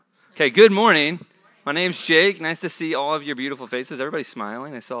Okay, good morning. My name's Jake. Nice to see all of your beautiful faces. Everybody's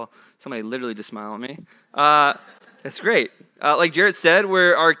smiling. I saw somebody literally just smile at me. That's great. Like Jarrett said,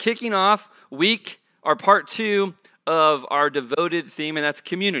 we're kicking off our part 2 of our devoted theme, and that's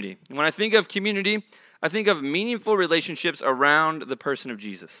community. And when I think of community, I think of meaningful relationships around the person of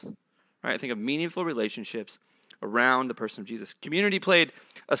Jesus. Right? I think of meaningful relationships around the person of Jesus. Community played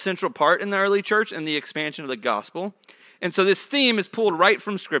a central part in the early church and the expansion of the gospel. And so this theme is pulled right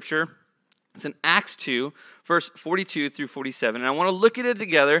from Scripture. It's in Acts 2, verse 42 through 47. And I want to look at it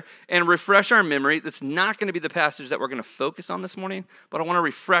together and refresh our memory. That's not going to be the passage that we're going to focus on this morning, but I want to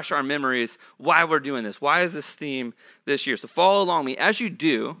refresh our memories why we're doing this. Why is this theme this year? So follow along me. As you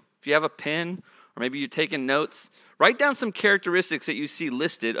do, if you have a pen or maybe you're taking notes, write down some characteristics that you see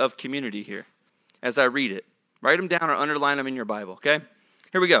listed of community here as I read it. Write them down or underline them in your Bible, okay?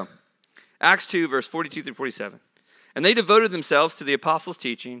 Here we go. Acts 2, verse 42 through 47. And they devoted themselves to the apostles'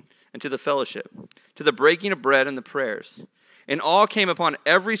 teaching and to the fellowship, to the breaking of bread and the prayers. And all came upon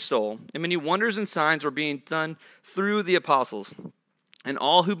every soul, and many wonders and signs were being done through the apostles. And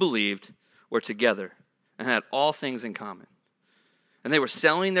all who believed were together and had all things in common. And they were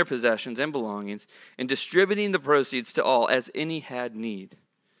selling their possessions and belongings and distributing the proceeds to all as any had need.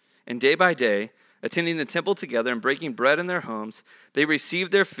 And day by day, attending the temple together and breaking bread in their homes, they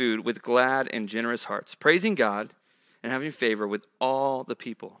received their food with glad and generous hearts, praising God and having favor with all the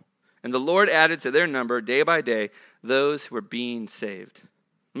people. And the Lord added to their number day by day those who were being saved.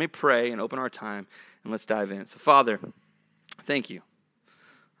 Let me pray and open our time, and let's dive in. So, Father, thank you.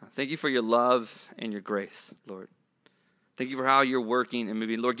 Thank you for your love and your grace, Lord. Thank you for how you're working and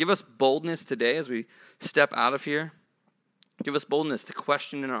moving. Lord, give us boldness today as we step out of here. Give us boldness to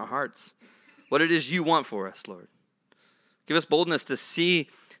question in our hearts what it is you want for us, Lord. Give us boldness to see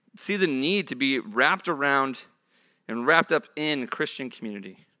the need to be wrapped around and wrapped up in Christian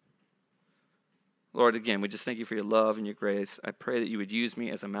community. Lord, again, we just thank you for your love and your grace. I pray that you would use me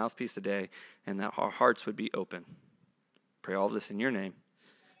as a mouthpiece today and that our hearts would be open. Pray all this in your name.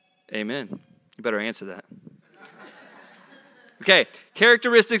 Amen. You better answer that. Okay,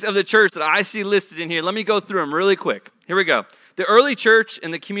 characteristics of the church that I see listed in here. Let me go through them really quick. Here we go. The early church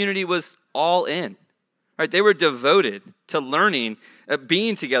and the community was all in. Right? They were devoted to learning,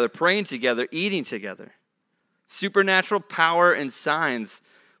 being together, praying together, eating together. Supernatural power and signs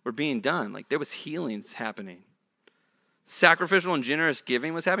were being done. Like there was healings happening. Sacrificial and generous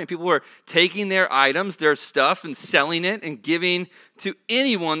giving was happening. People were taking their items, their stuff, and selling it and giving to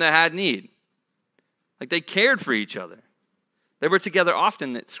anyone that had need. Like they cared for each other. They were together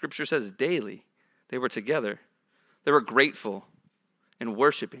often, that Scripture says daily. They were together. They were grateful and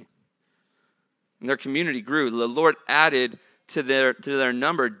worshiping. And their community grew. The Lord added to their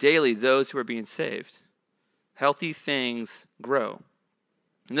number daily those who were being saved. Healthy things grow.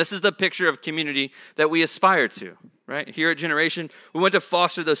 And this is the picture of community that we aspire to, right? Here at Generation, we want to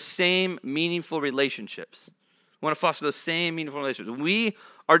foster those same meaningful relationships. We want to foster those same meaningful relationships. We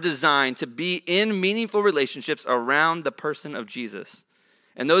are designed to be in meaningful relationships around the person of Jesus.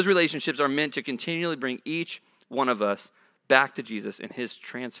 And those relationships are meant to continually bring each one of us back to Jesus and his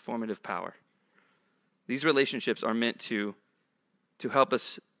transformative power. These relationships are meant to help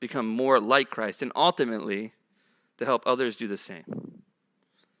us become more like Christ and ultimately to help others do the same.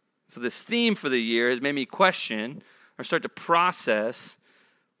 So this theme for the year has made me question or start to process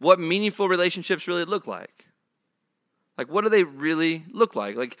what meaningful relationships really look like. Like, what do they really look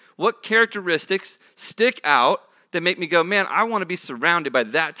like? Like, what characteristics stick out that make me go, man, I want to be surrounded by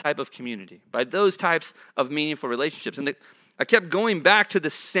that type of community, by those types of meaningful relationships. And I kept going back to the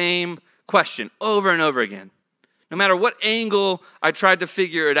same question over and over again. No matter what angle I tried to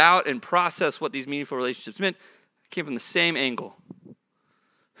figure it out and process what these meaningful relationships meant, I came from the same angle.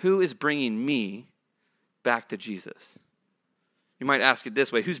 Who is bringing me back to Jesus? You might ask it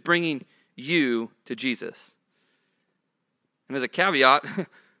this way: who's bringing you to Jesus? And as a caveat,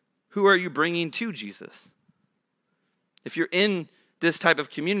 who are you bringing to Jesus? If you're in this type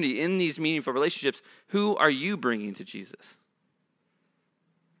of community, in these meaningful relationships, who are you bringing to Jesus?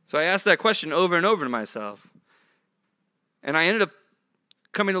 So I asked that question over and over to myself. And I ended up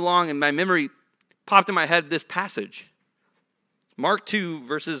coming along, and my memory popped in my head this passage. Mark 2,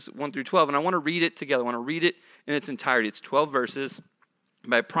 verses 1 through 12, and I want to read it together. I want to read it in its entirety. It's 12 verses,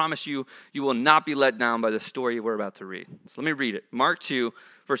 but I promise you, you will not be let down by the story we're about to read. So let me read it. Mark 2,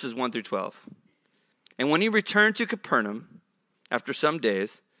 verses 1 through 12. And when he returned to Capernaum, after some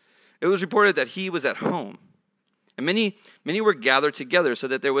days, it was reported that he was at home. And many were gathered together so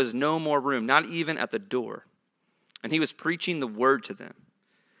that there was no more room, not even at the door. And he was preaching the word to them.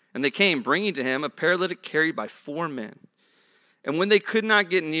 And they came, bringing to him a paralytic carried by 4 men. And when they could not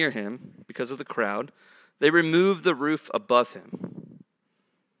get near him because of the crowd, they removed the roof above him.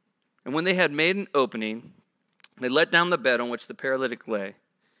 And when they had made an opening, they let down the bed on which the paralytic lay.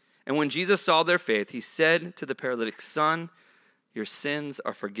 And when Jesus saw their faith, he said to the paralytic, "Son, your sins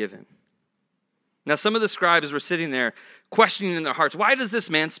are forgiven." Now some of the scribes were sitting there questioning in their hearts, "Why does this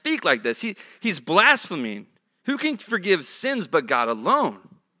man speak like this? He's blaspheming. Who can forgive sins but God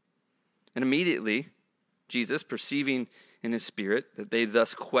alone?" And immediately Jesus, perceiving in his spirit that they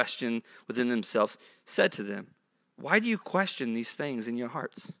thus questioned within themselves, said to them, "Why do you question these things in your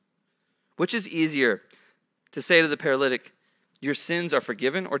hearts? Which is easier, to say to the paralytic, 'Your sins are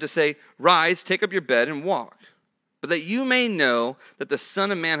forgiven,' or to say, 'Rise, take up your bed and walk'? But that you may know that the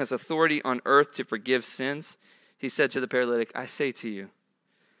Son of Man has authority on earth to forgive sins," he said to the paralytic, "I say to you,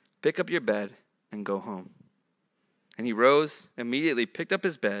 pick up your bed and go home." And he rose, immediately picked up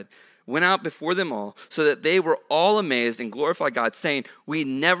his bed, went out before them all, so that they were all amazed and glorified God, saying, "We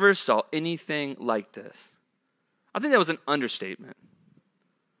never saw anything like this." I think that was an understatement.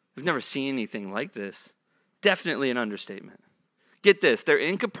 We've never seen anything like this. Definitely an understatement. Get this, they're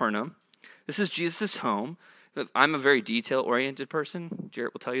in Capernaum. This is Jesus' home. I'm a very detail-oriented person.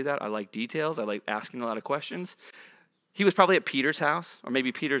 Jarrett will tell you that. I like details. I like asking a lot of questions. He was probably at Peter's house, or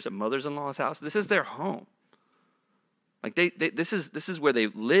maybe Peter's mother-in-law's house. This is their home. Like this is where they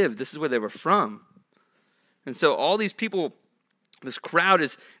lived. This is where they were from. And so all these people, this crowd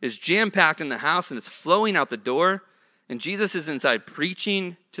is jam-packed in the house, and it's flowing out the door. And Jesus is inside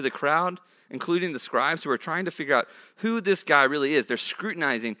preaching to the crowd, including the scribes who are trying to figure out who this guy really is. They're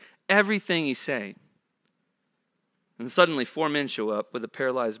scrutinizing everything he's saying. And suddenly 4 men show up with a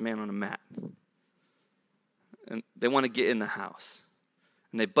paralyzed man on a mat. And they want to get in the house.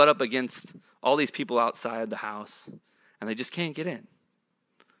 And they butt up against all these people outside the house, and they just can't get in.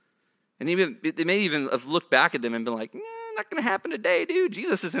 And they may even have looked back at them and been like, not going to happen today, dude.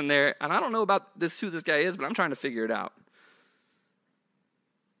 Jesus is in there, and I don't know about who this guy is, but I'm trying to figure it out.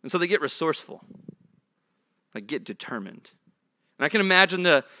 And so they get resourceful. They get determined. And I can imagine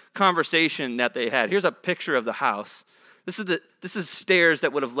the conversation that they had. Here's a picture of the house. This is stairs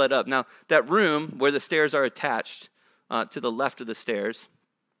that would have led up. Now, that room where the stairs are attached to the left of the stairs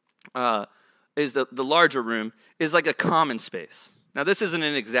is the larger room, is like a common space. Now, this isn't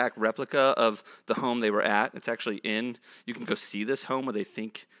an exact replica of the home they were at. It's actually you can go see this home where they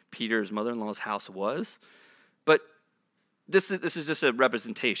think Peter's mother-in-law's house was. But this is just a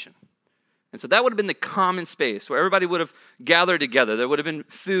representation. And so that would have been the common space where everybody would have gathered together. There would have been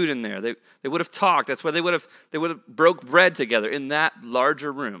food in there. They would have talked. That's where they would have broke bread together in that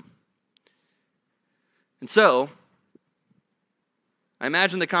larger room. And so I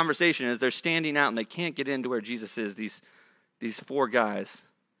imagine the conversation as they're standing out and they can't get into where Jesus is, these 4 guys.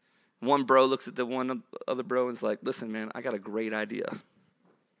 One bro looks at the one other bro and is like, "Listen, man, I got a great idea.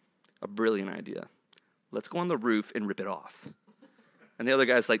 A brilliant idea. Let's go on the roof and rip it off." And the other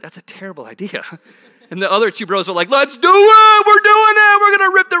guy's like, "That's a terrible idea." And the other 2 bros are like, "Let's do it. We're doing it. We're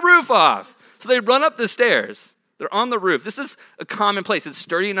going to rip the roof off." So they run up the stairs. They're on the roof. This is a common place. It's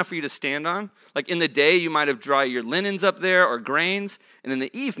sturdy enough for you to stand on. Like in the day, you might have dry your linens up there or grains. And in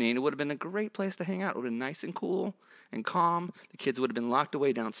the evening, it would have been a great place to hang out. It would have been nice and cool and calm. The kids would have been locked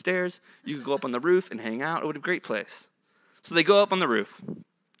away downstairs. You could go up on the roof and hang out. It would have been a great place. So they go up on the roof. And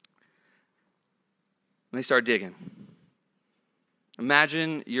they start digging.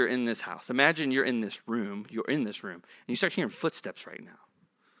 Imagine you're in this house. Imagine you're in this room. You're in this room. And you start hearing footsteps right now.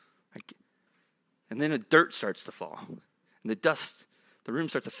 And then the dirt starts to fall. And the room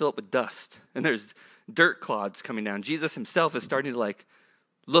starts to fill up with dust. And there's dirt clods coming down. Jesus himself is starting to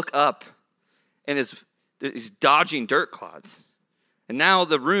look up and is dodging dirt clods. And now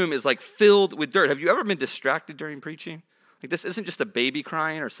the room is filled with dirt. Have you ever been distracted during preaching? This isn't just a baby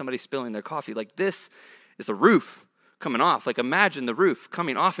crying or somebody spilling their coffee. This is the roof coming off. Imagine the roof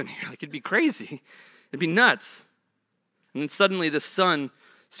coming off in here. It'd be crazy. It'd be nuts. And then suddenly the sun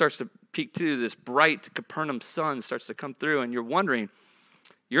starts to peek through. This bright Capernaum sun starts to come through, and you're wondering,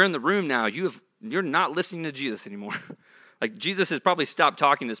 you're in the room now. You're not listening to Jesus anymore. Jesus has probably stopped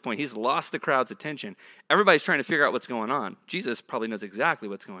talking at this point. He's lost the crowd's attention. Everybody's trying to figure out what's going on. Jesus probably knows exactly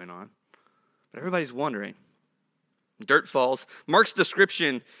what's going on, but everybody's wondering. Dirt falls. Mark's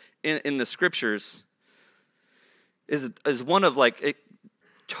description in the scriptures is one of a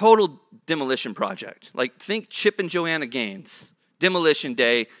total demolition project. Think Chip and Joanna Gaines, demolition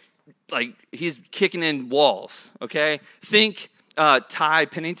day, he's kicking in walls, okay? Think Ty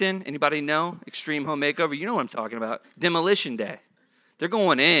Pennington, anybody know? Extreme Home Makeover, you know what I'm talking about. Demolition day. They're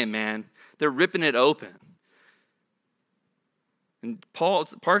going in, man. They're ripping it open. And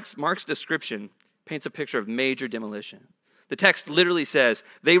Mark's description paints a picture of major demolition. The text literally says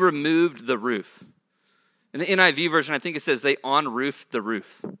they removed the roof. In the NIV version, I think it says they on-roofed the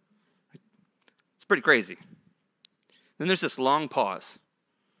roof. It's pretty crazy. Then there's this long pause.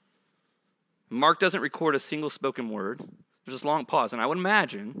 Mark doesn't record a single spoken word. There's this long pause. And I would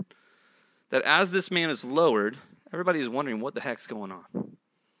imagine that as this man is lowered, everybody is wondering what the heck's going on. And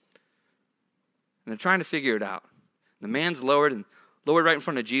they're trying to figure it out. The man's lowered right in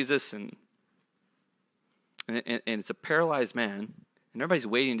front of Jesus, and it's a paralyzed man, and everybody's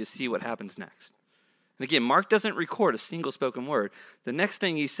waiting to see what happens next. And again, Mark doesn't record a single spoken word. The next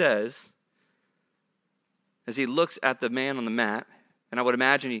thing he says, as he looks at the man on the mat, and I would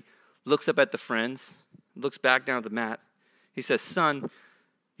imagine he looks up at the friends, looks back down at the mat, he says, "Son,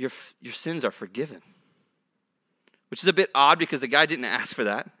 your sins are forgiven." Which is a bit odd because the guy didn't ask for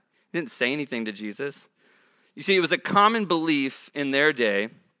that. He didn't say anything to Jesus. You see, it was a common belief in their day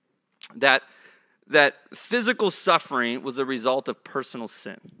that physical suffering was the result of personal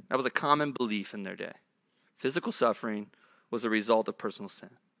sin. That was a common belief in their day. Physical suffering was a result of personal sin.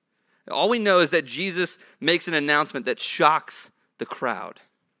 All we know is that Jesus makes an announcement that shocks the crowd.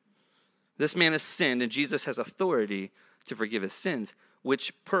 This man has sinned, and Jesus has authority to forgive his sins,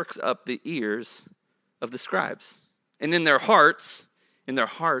 which perks up the ears of the scribes. And in their hearts,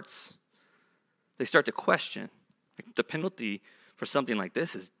 they start to question. The penalty for something like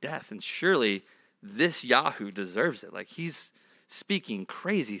this is death, and surely this Yahoo deserves it. Like, he's speaking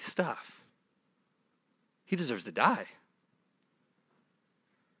crazy stuff. He deserves to die.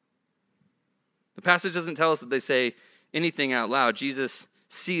 The passage doesn't tell us that they say anything out loud. Jesus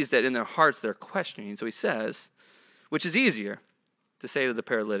sees that in their hearts they're questioning. So he says, which is easier, to say to the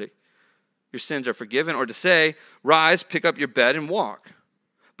paralytic, "Your sins are forgiven," or to say, "Rise, pick up your bed and walk."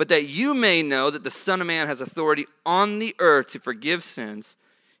 But that you may know that the Son of Man has authority on the earth to forgive sins,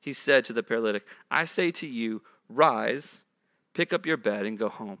 he said to the paralytic, "I say to you, rise, pick up your bed, and go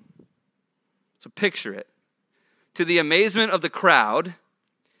home." So picture it. To the amazement of the crowd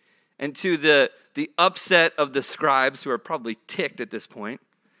and to the upset of the scribes, who are probably ticked at this point,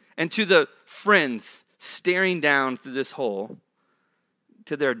 and to the friends staring down through this hole,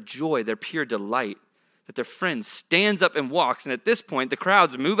 to their joy, their pure delight, that their friend stands up and walks. And at this point, the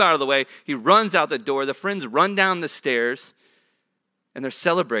crowds move out of the way. He runs out the door. The friends run down the stairs, and they're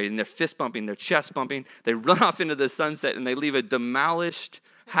celebrating. They're fist bumping. They're chest bumping. They run off into the sunset, and they leave a demolished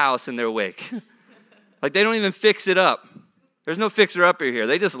house in their wake. Like, they don't even fix it up. There's no fixer-upper here.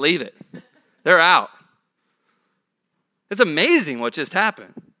 They just leave it. They're out. It's amazing what just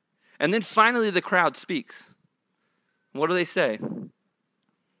happened. And then finally the crowd speaks. What do they say?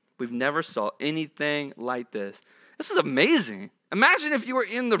 "We've never saw anything like this." This is amazing. Imagine if you were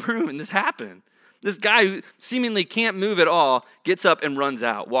in the room and this happened. This guy who seemingly can't move at all gets up and runs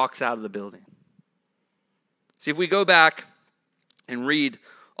out, walks out of the building. See, if we go back and read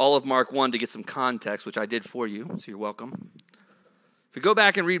all of Mark 1 to get some context, which I did for you, so you're welcome. If we go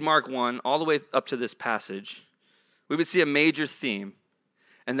back and read Mark 1 all the way up to this passage, we would see a major theme,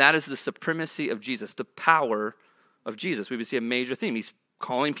 and that is the supremacy of Jesus, the power of Jesus. We would see a major theme. He's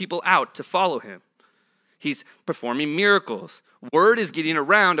calling people out to follow him. He's performing miracles. Word is getting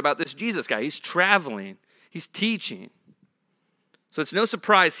around about this Jesus guy. He's traveling. He's teaching. So it's no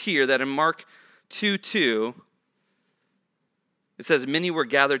surprise here that in Mark 2:2, it says, "Many were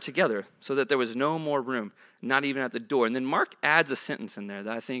gathered together so that there was no more room, not even at the door." And then Mark adds a sentence in there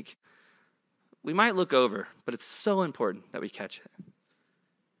that I think we might look over, but it's so important that we catch it.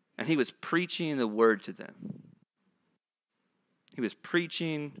 "And he was preaching the word to them." He was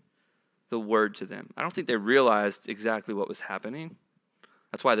preaching the word to them. I don't think they realized exactly what was happening.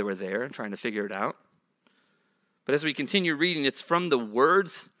 That's why they were there and trying to figure it out. But as we continue reading, it's from the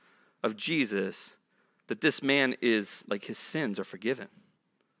words of Jesus that this man is, like, his sins are forgiven.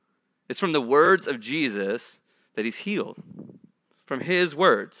 It's from the words of Jesus that he's healed. From his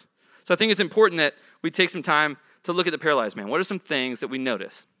words. So I think it's important that we take some time to look at the paralyzed man. What are some things that we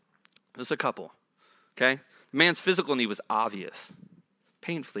notice? Just a couple, okay? The man's physical need was obvious,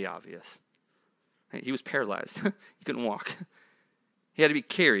 painfully obvious. Right? He was paralyzed. He couldn't walk. He had to be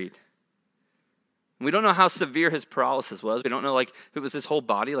carried. And we don't know how severe his paralysis was. We don't know, like, if it was his whole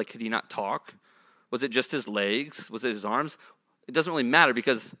body, like, could he not talk? Was it just his legs? Was it his arms? It doesn't really matter,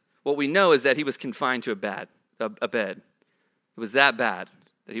 because what we know is that he was confined to a bed. It was that bad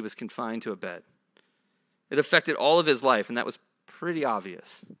that he was confined to a bed. It affected all of his life, and that was pretty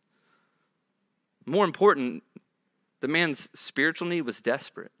obvious. More important, the man's spiritual need was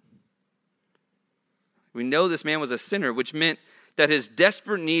desperate. We know this man was a sinner, which meant that his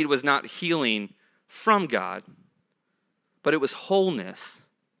desperate need was not healing from God, but it was wholeness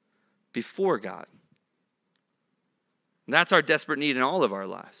before God. And that's our desperate need in all of our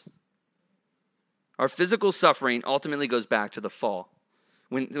lives. Our physical suffering ultimately goes back to the fall.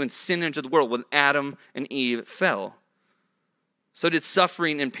 When sin entered the world, when Adam and Eve fell, so did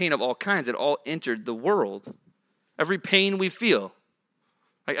suffering and pain of all kinds. It all entered the world. Every pain we feel,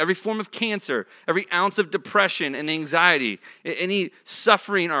 like every form of cancer, every ounce of depression and anxiety, any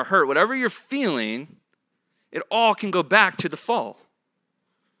suffering or hurt, whatever you're feeling, it all can go back to the fall.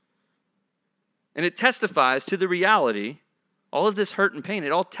 And it testifies to the reality, all of this hurt and pain,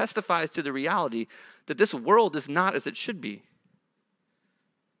 it all testifies to the reality that this world is not as it should be.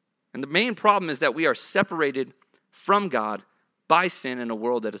 And the main problem is that we are separated from God by sin in a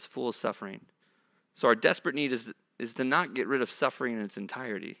world that is full of suffering. So our desperate need is to not get rid of suffering in its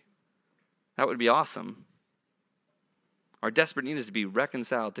entirety. That would be awesome. Our desperate need is to be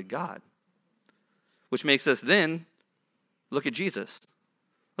reconciled to God, which makes us then look at Jesus.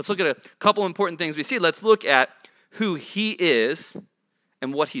 Let's look at a couple important things we see. Let's look at who he is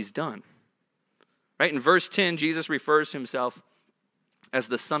and what he's done. Right? In verse 10, Jesus refers to himself as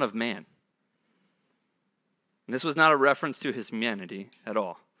the Son of Man. And this was not a reference to his humanity at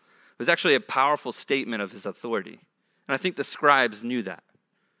all. It was actually a powerful statement of his authority. And I think the scribes knew that.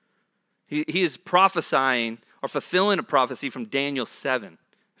 He is prophesying or fulfilling a prophecy from Daniel 7.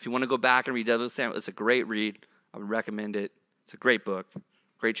 If you want to go back and read Daniel 7, it's a great read. I would recommend it. It's a great book,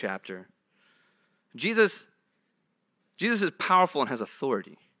 great chapter. Jesus is powerful and has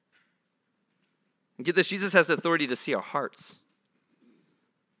authority. And get this, Jesus has the authority to see our hearts.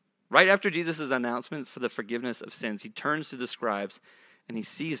 Right after Jesus' announcements for the forgiveness of sins, he turns to the scribes and he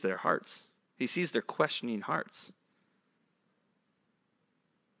sees their hearts. He sees their questioning hearts.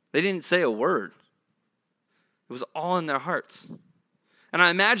 They didn't say a word. It was all in their hearts. And I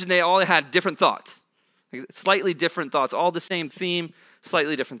imagine they all had different thoughts. Slightly different thoughts. All the same theme,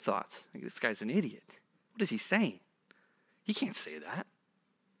 slightly different thoughts. Like, this guy's an idiot. What is he saying? He can't say that.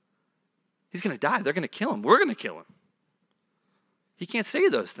 He's going to die. They're going to kill him. We're going to kill him. He can't say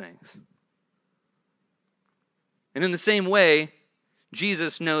those things. And in the same way,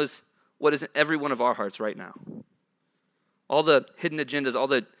 Jesus knows what is in every one of our hearts right now. All the hidden agendas, all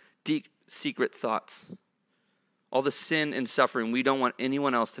the deep secret thoughts, all the sin and suffering we don't want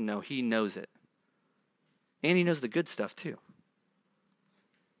anyone else to know. He knows it. And he knows the good stuff too.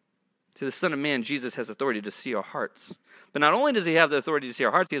 To the Son of Man, Jesus has authority to see our hearts. But not only does he have the authority to see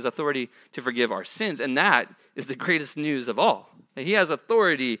our hearts, he has authority to forgive our sins. And that is the greatest news of all. And he has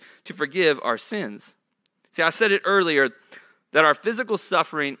authority to forgive our sins. See, I said it earlier that our physical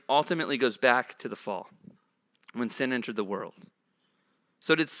suffering ultimately goes back to the fall, when sin entered the world.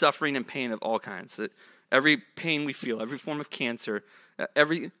 So did suffering and pain of all kinds. Every pain we feel, every form of cancer,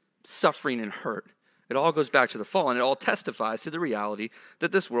 every suffering and hurt, it all goes back to the fall, and it all testifies to the reality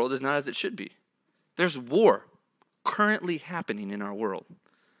that this world is not as it should be. There's war currently happening in our world.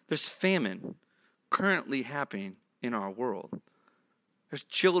 There's famine currently happening in our world. There's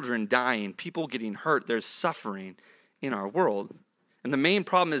children dying, people getting hurt. There's suffering in our world. And the main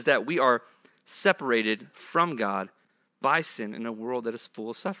problem is that we are separated from God by sin in a world that is full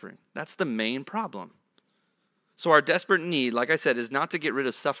of suffering. That's the main problem. So our desperate need, like I said, is not to get rid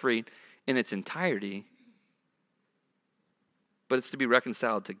of suffering in its entirety, but it's to be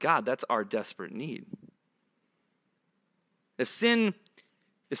reconciled to God. That's our desperate need. If sin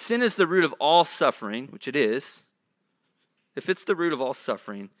is the root of all suffering, which it is, if it's the root of all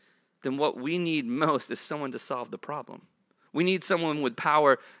suffering, then what we need most is someone to solve the problem. We need someone with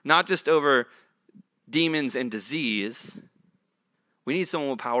power, not just over demons and disease. We need someone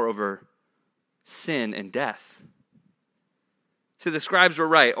with power over sin and death. See, the scribes were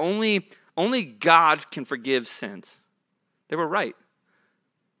right. Only God can forgive sins. They were right.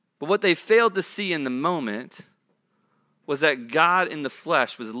 But what they failed to see in the moment was that God in the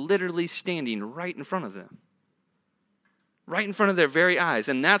flesh was literally standing right in front of them. Right in front of their very eyes.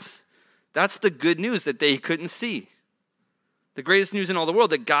 And that's the good news that they couldn't see. The greatest news in all the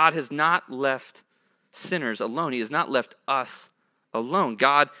world, that God has not left sinners alone. He has not left us alone.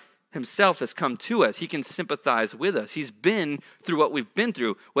 God himself has come to us. He can sympathize with us. He's been through what we've been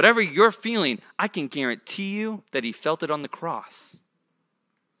through. Whatever you're feeling, I can guarantee you that he felt it on the cross.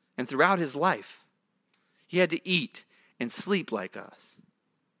 And throughout his life, he had to eat and sleep like us.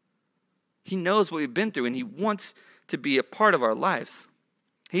 He knows what we've been through, and he wants to be a part of our lives.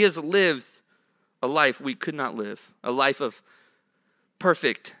 He has lived a life we could not live, a life of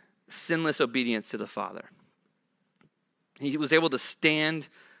perfect, sinless obedience to the Father. He was able to stand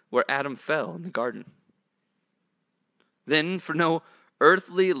where Adam fell in the garden. Then, for no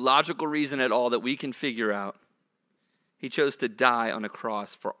earthly, logical reason at all that we can figure out, he chose to die on a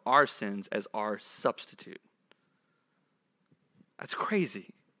cross for our sins as our substitute. That's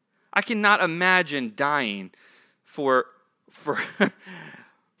crazy. I cannot imagine dying for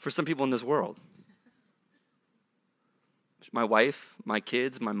some people in this world. My wife, my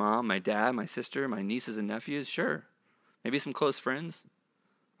kids, my mom, my dad, my sister, my nieces and nephews, sure. Maybe some close friends.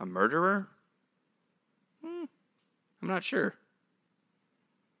 A murderer? I'm not sure.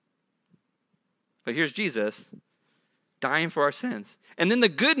 But here's Jesus dying for our sins. And then the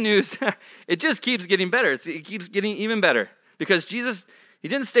good news, it just keeps getting better. It keeps getting even better. Because Jesus, he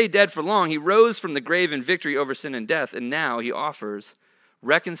didn't stay dead for long. He rose from the grave in victory over sin and death. And now he offers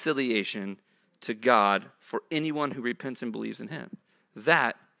reconciliation to God for anyone who repents and believes in him.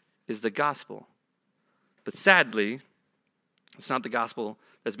 That is the gospel. But sadly, it's not the gospel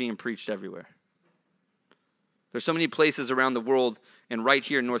that's being preached everywhere. There's so many places around the world, and right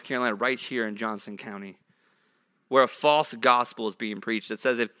here in North Carolina, right here in Johnson County, where a false gospel is being preached that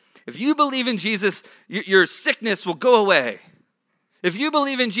says if you believe in Jesus, your sickness will go away. If you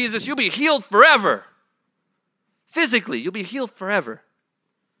believe in Jesus, you'll be healed forever. Physically, you'll be healed forever.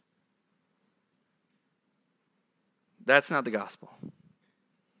 That's not the gospel.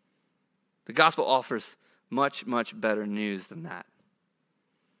 The gospel offers much, much better news than that.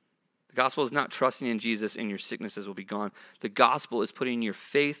 The gospel is not trusting in Jesus and your sicknesses will be gone. The gospel is putting your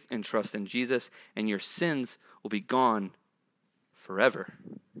faith and trust in Jesus and your sins will be gone forever.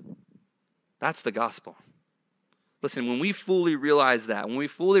 That's the gospel. Listen, when we fully realize that, when we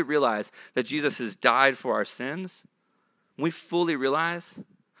fully realize that Jesus has died for our sins, when we fully realize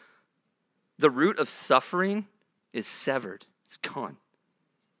the root of suffering is severed. It's gone.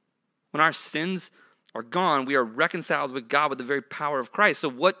 When our sins are gone, we are reconciled with God with the very power of Christ. So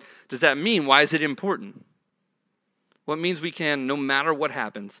what does that mean? Why is it important? Well, it means we can, no matter what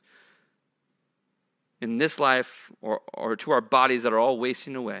happens in this life or to our bodies that are all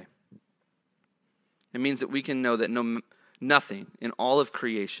wasting away, it means that we can know that nothing in all of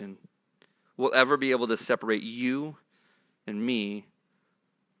creation will ever be able to separate you and me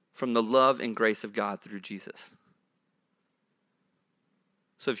from the love and grace of God through Jesus.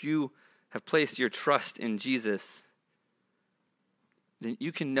 So if you have placed your trust in Jesus, then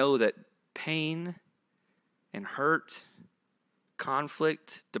you can know that pain and hurt,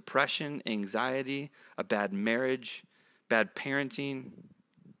 conflict, depression, anxiety, a bad marriage, bad parenting,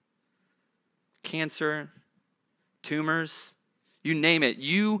 cancer, tumors, you name it,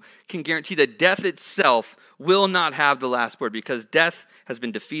 you can guarantee that death itself will not have the last word because death has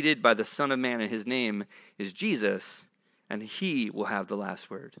been defeated by the Son of Man and his name is Jesus. And he will have the last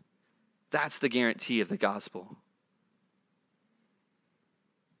word. That's the guarantee of the gospel.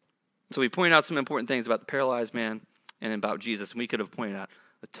 So we pointed out some important things about the paralyzed man and about Jesus. And we could have pointed out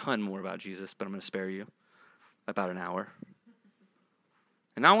a ton more about Jesus, but I'm going to spare you about an hour.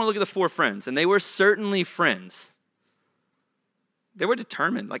 And now I want to look at the four friends. And they were certainly friends. They were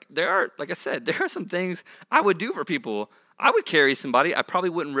determined. Like I said, there are some things I would do for people. I would carry somebody. I probably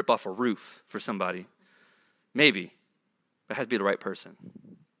wouldn't rip off a roof for somebody. Maybe. It has to be the right person.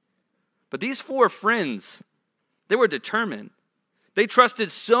 But these four friends, they were determined. They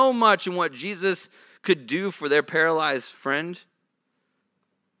trusted so much in what Jesus could do for their paralyzed friend.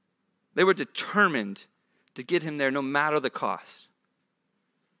 They were determined to get him there no matter the cost.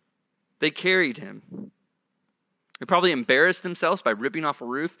 They carried him. They probably embarrassed themselves by ripping off a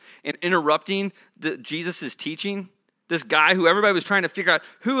roof and interrupting Jesus' teaching. This guy who everybody was trying to figure out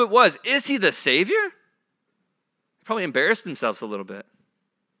who it was. Is he the Savior? They probably embarrassed themselves a little bit.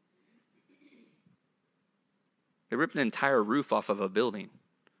 They ripped an entire roof off of a building.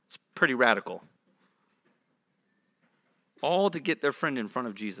 It's pretty radical. All to get their friend in front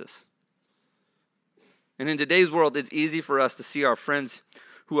of Jesus. And in today's world, it's easy for us to see our friends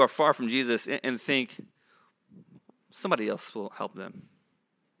who are far from Jesus and think, somebody else will help them.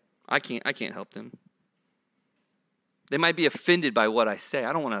 I can't help them. They might be offended by what I say.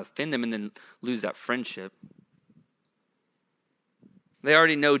 I don't want to offend them and then lose that friendship. They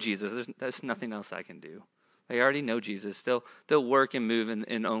already know Jesus. There's nothing else I can do. They already know Jesus. They'll work and move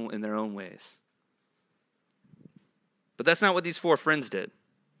in their own ways. But that's not what these four friends did.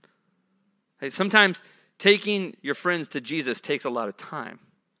 Hey, sometimes taking your friends to Jesus takes a lot of time.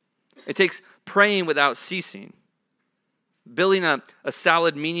 It takes praying without ceasing, building a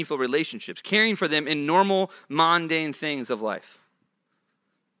solid, meaningful relationships, caring for them in normal, mundane things of life.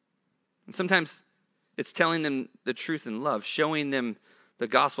 And sometimes it's telling them the truth in love, showing them the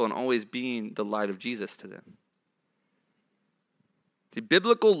gospel and always being the light of Jesus to them. The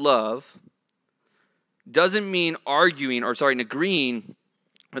biblical love doesn't mean agreeing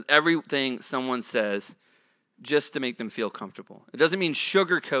with everything someone says just to make them feel comfortable. It doesn't mean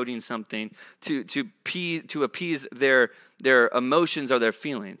sugarcoating something to appease their emotions or their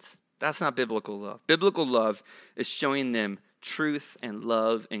feelings. That's not biblical love. Biblical love is showing them truth and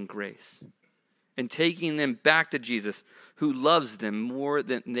love and grace and taking them back to Jesus, who loves them more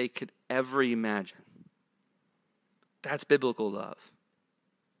than they could ever imagine. That's biblical love.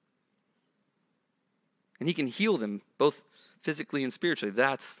 And he can heal them both physically and spiritually.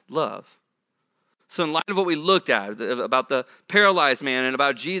 That's love. So in light of what we looked at about the paralyzed man and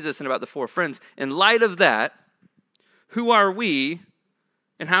about Jesus and about the four friends, in light of that, who are we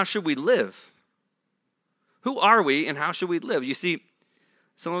and how should we live? Who are we and how should we live? You see,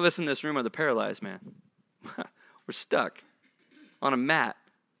 some of us in this room are the paralyzed man. We're stuck on a mat.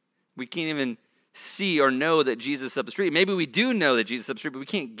 We can't even see or know that Jesus is up the street. Maybe we do know that Jesus is up the street, but we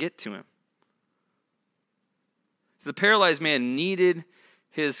can't get to him. So the paralyzed man needed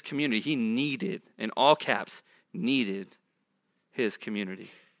his community. He needed, in all caps, needed his community.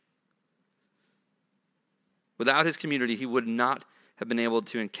 Without his community, he would not have been able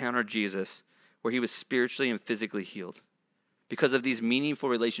to encounter Jesus where he was spiritually and physically healed. Because of these meaningful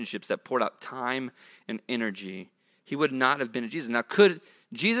relationships that poured out time and energy, he would not have been a Jesus. Now, could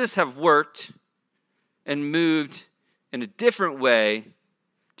Jesus have worked and moved in a different way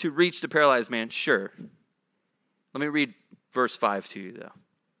to reach the paralyzed man? Sure. Let me read verse 5 to you, though.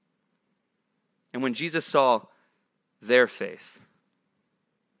 And when Jesus saw their faith,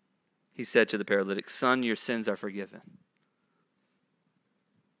 he said to the paralytic, "Son, your sins are forgiven."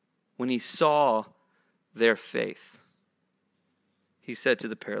 When he saw their faith, he said to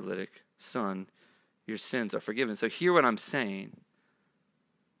the paralytic, "Son, your sins are forgiven." So hear what I'm saying.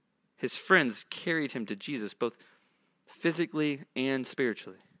 His friends carried him to Jesus, both physically and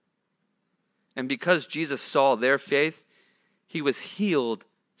spiritually. And because Jesus saw their faith, he was healed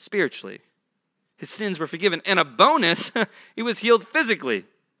spiritually. His sins were forgiven. And a bonus, he was healed physically.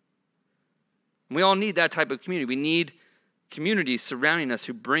 We all need that type of community. We need community surrounding us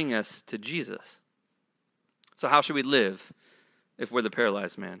who bring us to Jesus. So how should we live if we're the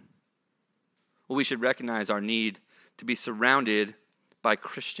paralyzed man? Well, we should recognize our need to be surrounded by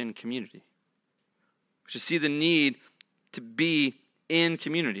Christian community. We should see the need to be in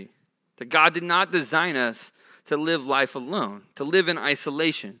community. That God did not design us to live life alone, to live in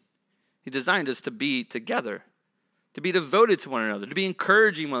isolation. He designed us to be together, to be devoted to one another, to be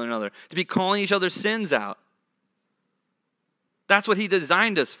encouraging one another, to be calling each other's sins out. That's what he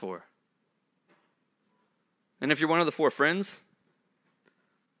designed us for. And if you're one of the four friends,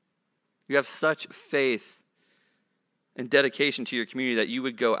 you have such faith and dedication to your community that you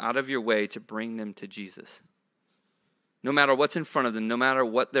would go out of your way to bring them to Jesus. No matter what's in front of them, no matter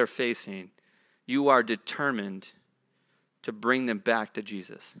what they're facing, you are determined to bring them back to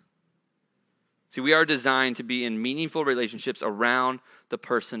Jesus. See, we are designed to be in meaningful relationships around the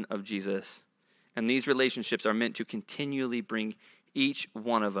person of Jesus. And these relationships are meant to continually bring each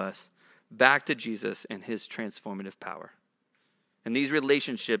one of us back to Jesus and his transformative power. And these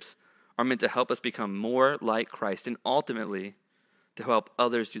relationships are meant to help us become more like Christ and ultimately to help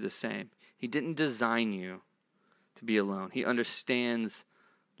others do the same. He didn't design you to be alone. He understands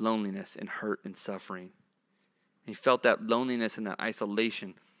loneliness and hurt and suffering. He felt that loneliness and that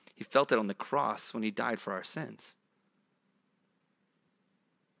isolation. He felt it on the cross when he died for our sins.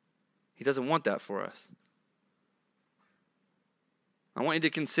 He doesn't want that for us. I want you to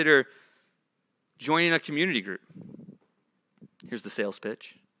consider joining a community group. Here's the sales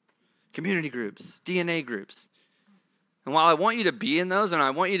pitch. Community groups, DNA groups. And while I want you to be in those and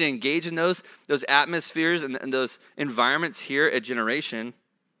I want you to engage in those atmospheres and those environments here at Generation,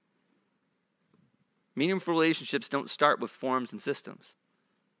 meaningful relationships don't start with forms and systems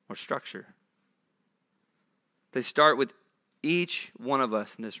or structure. They start with each one of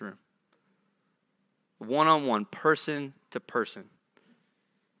us in this room. One-on-one, person to person.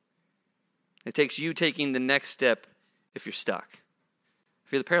 It takes you taking the next step if you're stuck.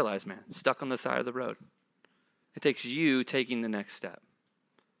 If you're the paralyzed man, stuck on the side of the road. It takes you taking the next step.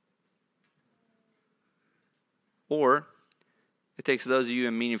 Or it takes those of you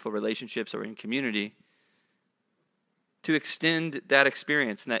in meaningful relationships or in community to extend that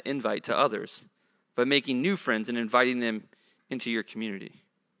experience and that invite to others by making new friends and inviting them into your community.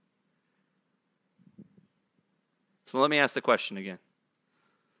 So let me ask the question again.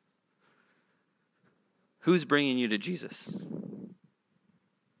 Who's bringing you to Jesus?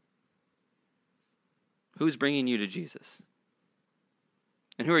 Who's bringing you to Jesus?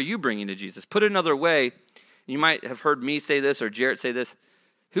 And who are you bringing to Jesus? Put it another way, you might have heard me say this or Jarrett say this.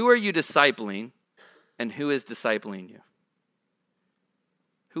 Who are you discipling and who is discipling you?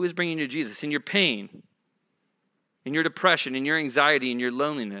 Who is bringing you to Jesus? In your pain, in your depression, in your anxiety, in your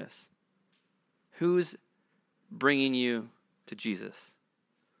loneliness? Who's bringing you to Jesus?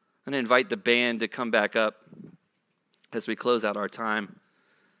 I'm going to invite the band to come back up as we close out our time.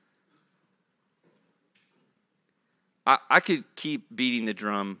 I could keep beating the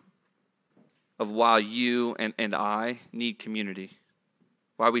drum of why you and I need community,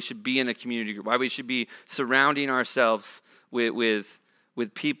 why we should be in a community group, why we should be surrounding ourselves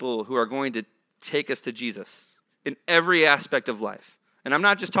with people who are going to take us to Jesus in every aspect of life. And I'm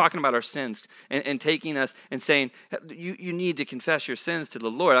not just talking about our sins and taking us and saying, you need to confess your sins to the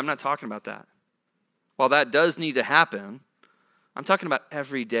Lord. I'm not talking about that. While that does need to happen, I'm talking about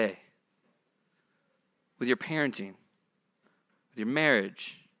every day. With your parenting, with your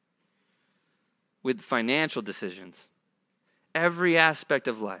marriage, with financial decisions, every aspect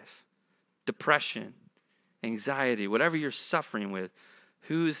of life, depression, anxiety, whatever you're suffering with,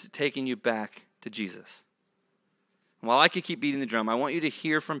 who's taking you back to Jesus? And while I could keep beating the drum, I want you to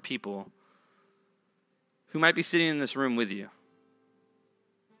hear from people who might be sitting in this room with you,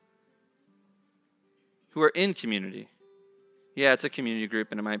 who are in community. Yeah, it's a community group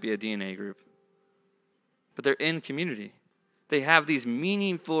and it might be a DNA group, but they're in community. They have these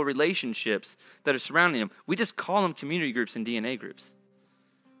meaningful relationships that are surrounding them. We just call them community groups and DNA groups.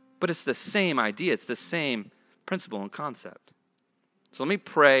 But it's the same idea. It's the same principle and concept. So let me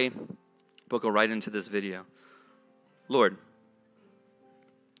pray. We'll go right into this video. Lord,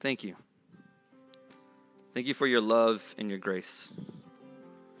 thank you. Thank you for your love and your grace.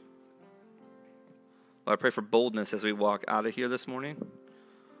 Lord, I pray for boldness as we walk out of here this morning.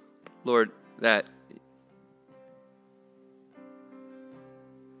 Lord, that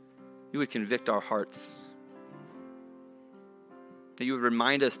you would convict our hearts, that you would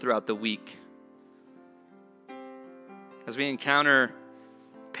remind us throughout the week as we encounter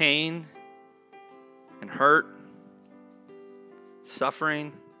pain and hurt,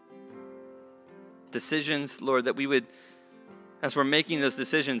 suffering, decisions, Lord, that we would, as we're making those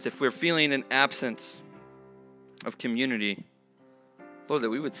decisions, if we're feeling an absence of community, Lord, that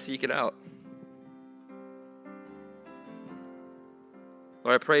we would seek it out.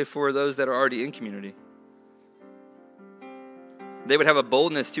 Lord, I pray for those that are already in community. They would have a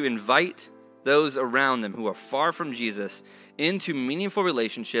boldness to invite those around them who are far from Jesus into meaningful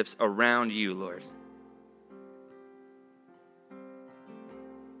relationships around you, Lord.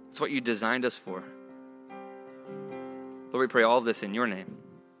 It's what you designed us for. Lord, we pray all of this in your name.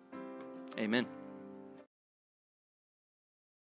 Amen.